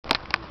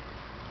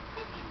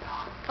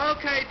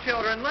Okay,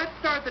 children, let's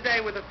start the day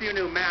with a few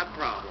new math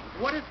problems.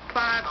 What is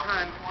 5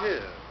 times 2?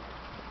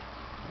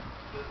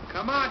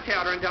 Come on,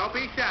 children, don't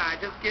be shy.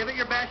 Just give it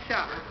your best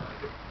shot.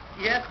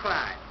 Yes,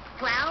 Clyde.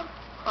 12.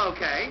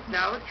 Okay,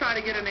 now let's try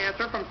to get an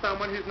answer from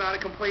someone who's not a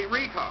complete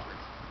retard.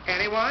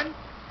 Anyone?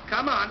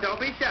 Come on, don't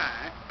be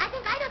shy. I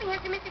think I know the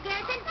answer, Mr.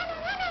 Garrison.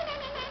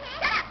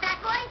 Shut up, fat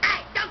boy.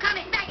 Hey, don't call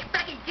me fat, you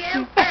fucking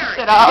Jew. Eric,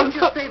 Shut up. did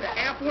you just say the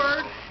F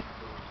word?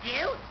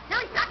 Jew? No,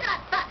 he's talking about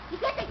fuck. You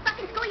can't say fuck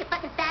in school, you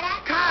fucking fat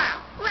ass. Kyle!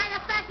 Why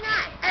the fuck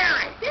not?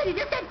 Eric! Dude, you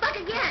just said fuck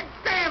again.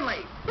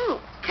 Stanley! Who?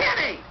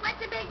 Kenny! What's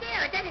the big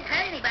deal? It doesn't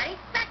hurt anybody.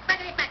 Fuck,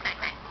 fuckity, fuck, fuck,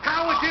 fuck.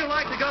 How would you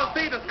like to go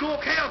see the school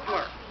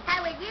counselor?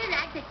 How would you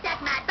like to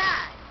suck my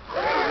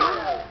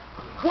balls?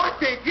 What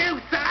did you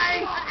say?